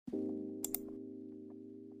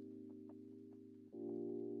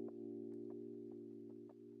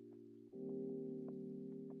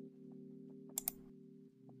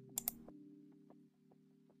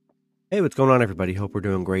Hey, what's going on, everybody? Hope we're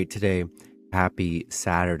doing great today. Happy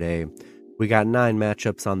Saturday. We got 9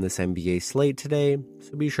 matchups on this NBA slate today,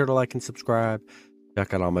 so be sure to like and subscribe.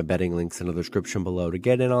 Check out all my betting links in the description below to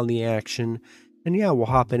get in on the action. And yeah, we'll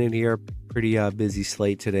hop in here. Pretty busy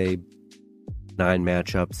slate today. 9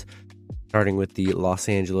 matchups, starting with the Los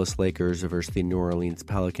Angeles Lakers versus the New Orleans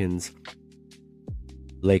Pelicans.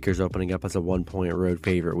 Lakers opening up as a 1-point road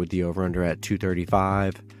favorite with the over-under at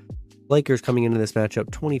 235. Lakers coming into this matchup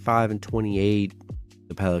 25-28.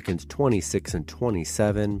 The Pelicans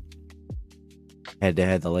 26-27.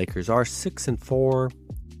 Head-to-head, the Lakers are 6-4.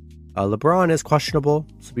 LeBron is questionable,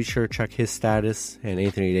 so be sure to check his status. And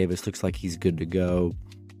Anthony Davis looks like he's good to go.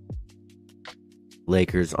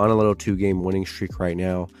 Lakers on a little 2-game winning streak right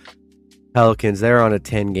now. Pelicans, they're on a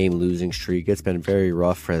 10-game losing streak. It's been very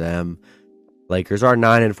rough for them. Lakers are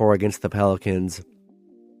 9-4 against the Pelicans.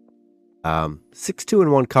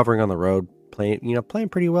 6-2-1 covering on the road, playing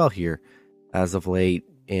pretty well here as of late.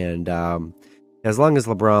 And as long as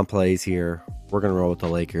LeBron plays here, we're gonna roll with the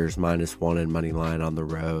Lakers -1 and money line on the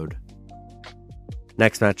road.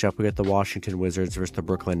 Next matchup, we got the Washington Wizards versus the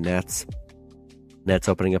Brooklyn Nets. Nets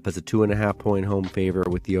opening up as a 2.5-point home favorite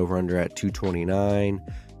with the over/under at 229.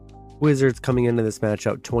 Wizards coming into this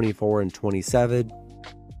matchup 24-27.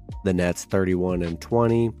 The Nets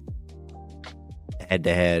 31-20.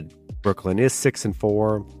 Head-to-head, Brooklyn is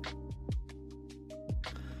 6-4.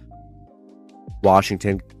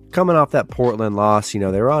 Washington coming off that Portland loss. They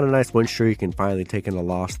were on a nice win streak and finally taking a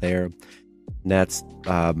loss there. Nets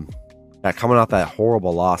coming off that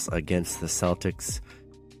horrible loss against the Celtics.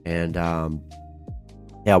 And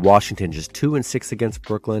Washington just 2-6 against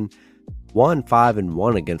Brooklyn.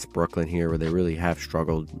 1-5-1 against Brooklyn here, where they really have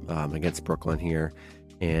struggled against Brooklyn here.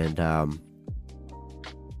 And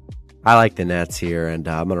I like the Nets here, and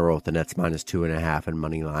I'm going to roll with the Nets -2.5 and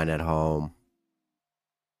money line at home.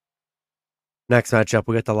 Next matchup,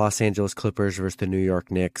 we got the Los Angeles Clippers versus the New York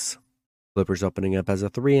Knicks. Clippers opening up as a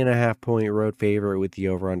 3.5-point road favorite with the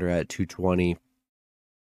over/under at 220.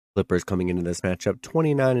 Clippers coming into this matchup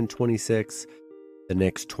 29-26. The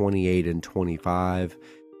Knicks 28-25.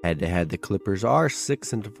 Head-to-head, the Clippers are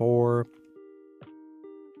 6-4.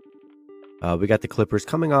 We got the Clippers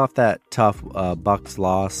coming off that tough Bucks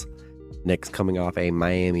loss. Knicks coming off a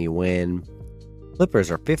Miami win.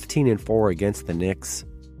 Clippers are 15-4 against the Knicks.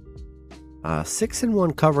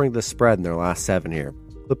 6-1 covering the spread in their last 7 here.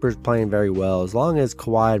 Clippers playing very well. As long as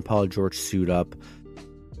Kawhi and Paul George suit up,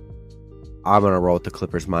 I'm going to roll with the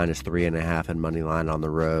Clippers -3.5 and money line on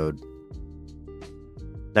the road.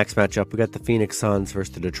 Next matchup, we got the Phoenix Suns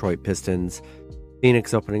versus the Detroit Pistons.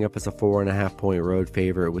 Phoenix opening up as a 4.5-point road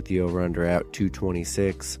favorite with the over/under at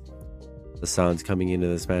 226. The Suns coming into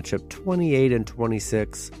this matchup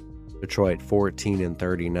 28-26. Detroit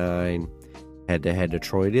 14-39. Head-to-head,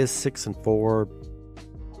 Detroit is 6-4.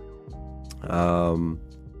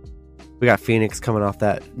 We got Phoenix coming off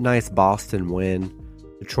that nice Boston win.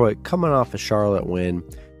 Detroit coming off a Charlotte win.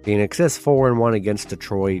 Phoenix is 4-1 against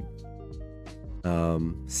Detroit.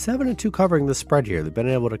 7-2 covering the spread here. They've been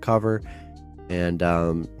able to cover. And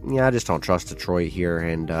I just don't trust Detroit here.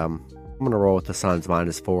 And I'm going to roll with the Suns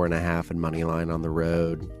 -4.5 and money line on the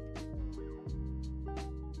road.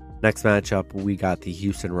 Next matchup, we got the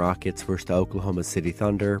Houston Rockets versus the Oklahoma City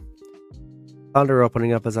Thunder. Thunder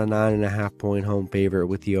opening up as a 9.5-point home favorite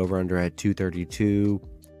with the over/under at 232.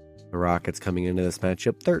 The Rockets coming into this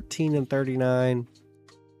matchup 13-39.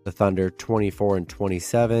 The Thunder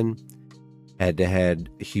 24-27.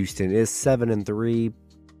 Head-to-head, Houston is 7-3.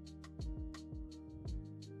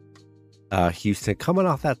 Houston coming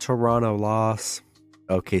off that Toronto loss.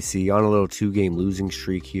 OKC on a little 2-game losing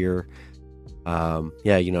streak here.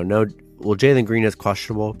 Jalen Green is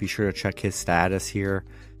questionable. Be sure to check his status here.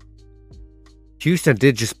 Houston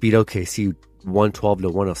did just beat OKC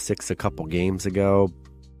 112-106 a couple games ago.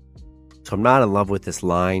 So I'm not in love with this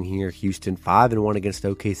line here. Houston 5-1 against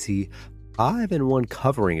OKC. 5-1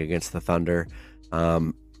 covering against the Thunder.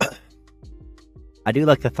 I do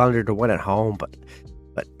like the Thunder to win at home, but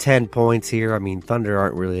 10 points here. I mean, Thunder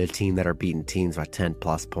aren't really a team that are beating teams by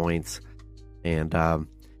 10+ points. And I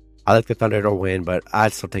like the Thunder to win, but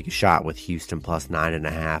I'd still take a shot with Houston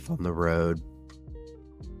 +9.5 on the road.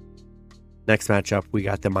 Next matchup, we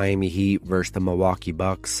got the Miami Heat versus the Milwaukee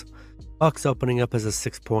Bucks. Bucks opening up as a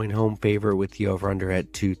 6-point home favorite with the over/under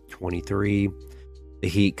at 223. The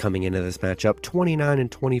Heat coming into this matchup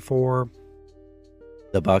 29-24.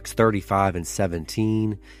 The Bucks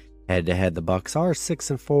 35-17. Head-to-head, the Bucks are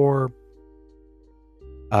 6-4.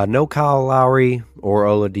 No Kyle Lowry or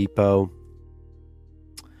Oladipo.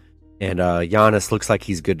 And Giannis looks like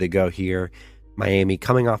he's good to go here. Miami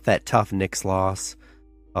coming off that tough Knicks loss.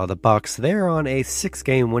 The Bucks, they're on a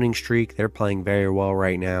 6-game winning streak. They're playing very well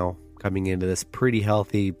right now, coming into this pretty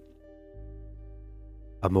healthy.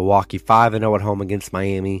 Milwaukee 5-0 at home against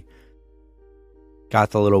Miami.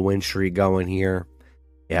 Got the little win streak going here.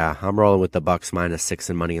 Yeah, I'm rolling with the Bucks -6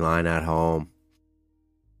 and money line at home.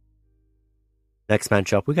 Next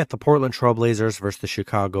matchup, we got the Portland Trailblazers versus the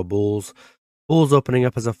Chicago Bulls. Bulls opening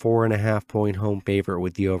up as a 4.5-point home favorite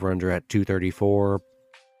with the over-under at 234.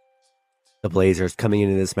 The Blazers coming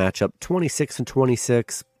into this matchup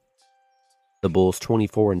 26-26. The Bulls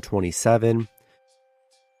 24-27.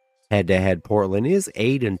 Head-to-head, Portland is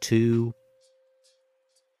 8-2.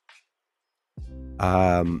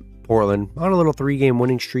 Portland on a little 3-game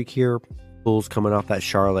winning streak here. Bulls coming off that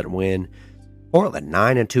Charlotte win. Portland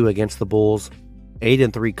 9-2 against the Bulls.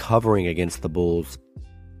 8-3 covering against the Bulls.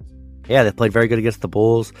 Yeah, they played very good against the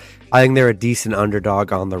Bulls. I think they're a decent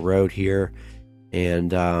underdog on the road here.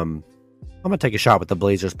 And I'm going to take a shot with the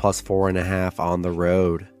Blazers +4.5 on the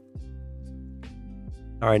road.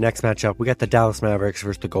 All right, next matchup, we got the Dallas Mavericks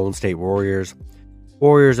versus the Golden State Warriors.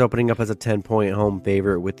 Warriors opening up as a 10-point home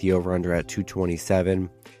favorite with the over-under at 227.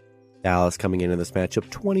 Dallas coming into this matchup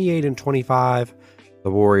 28-25.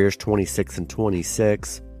 The Warriors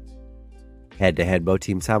 26-26. Head-to-head, both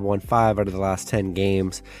teams have won 5 out of the last 10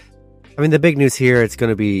 games. I mean, the big news here, it's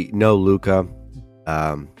going to be no Luka.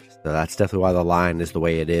 So that's definitely why the line is the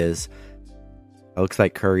way it is. It looks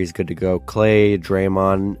like Curry's good to go. Clay,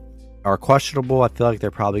 Draymond are questionable. I feel like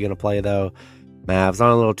they're probably going to play, though. Mavs on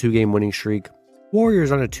a little 2-game winning streak.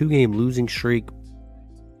 Warriors on a 2-game losing streak.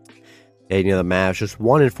 And, the Mavs just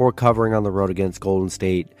 1-4 covering on the road against Golden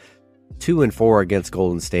State. 2-4 against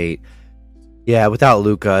Golden State. Yeah, without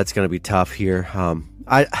Luka, it's going to be tough here.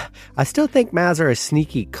 I still think Mavs are a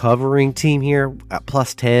sneaky covering team here at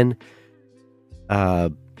 +10.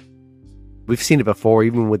 We've seen it before,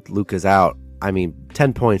 even with Luka's out. I mean,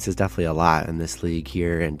 10 points is definitely a lot in this league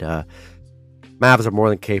here, and Mavs are more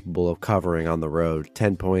than capable of covering on the road.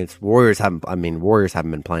 10 points. Warriors haven't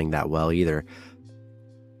been playing that well either,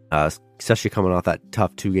 especially coming off that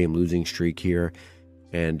tough 2-game losing streak here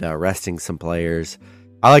and resting some players.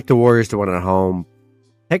 I like the Warriors to win at home.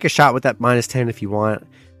 Take a shot with that -10 if you want.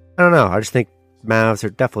 I don't know. I just think Mavs are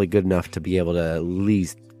definitely good enough to be able to at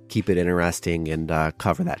least keep it interesting and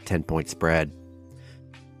cover that 10-point spread.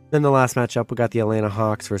 Then the last matchup, we got the Atlanta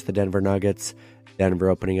Hawks versus the Denver Nuggets. Denver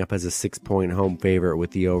opening up as a 6-point home favorite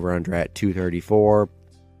with the over-under at 234.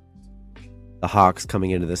 The Hawks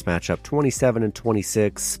coming into this matchup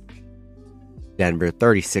 27-26. Denver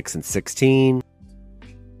 36-16.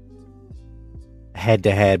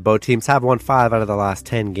 Head-to-head, both teams have won 5 out of the last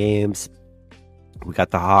 10 games. We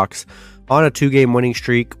got the Hawks on a 2-game winning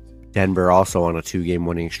streak. Denver also on a 2-game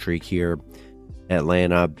winning streak here.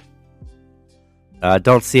 Atlanta,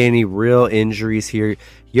 don't see any real injuries here.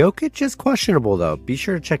 Jokic is questionable, though. Be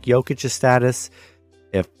sure to check Jokic's status.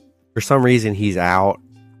 If for some reason he's out,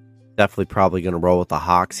 definitely probably going to roll with the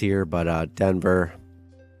Hawks here. But Denver,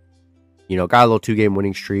 got a little 2-game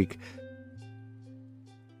winning streak.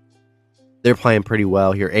 They're playing pretty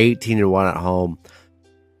well here. 18-1 at home.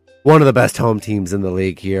 One of the best home teams in the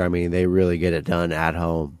league here. I mean, they really get it done at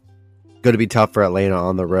home. Going to be tough for Atlanta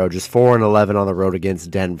on the road. Just 4-11 on the road against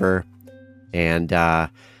Denver. And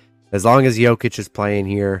as long as Jokic is playing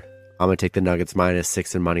here, I'm going to take the Nuggets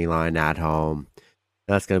 -6 and money line at home.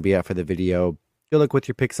 That's going to be it for the video. Good luck with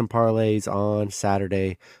your picks and parlays on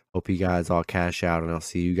Saturday. Hope you guys all cash out, and I'll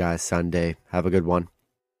see you guys Sunday. Have a good one.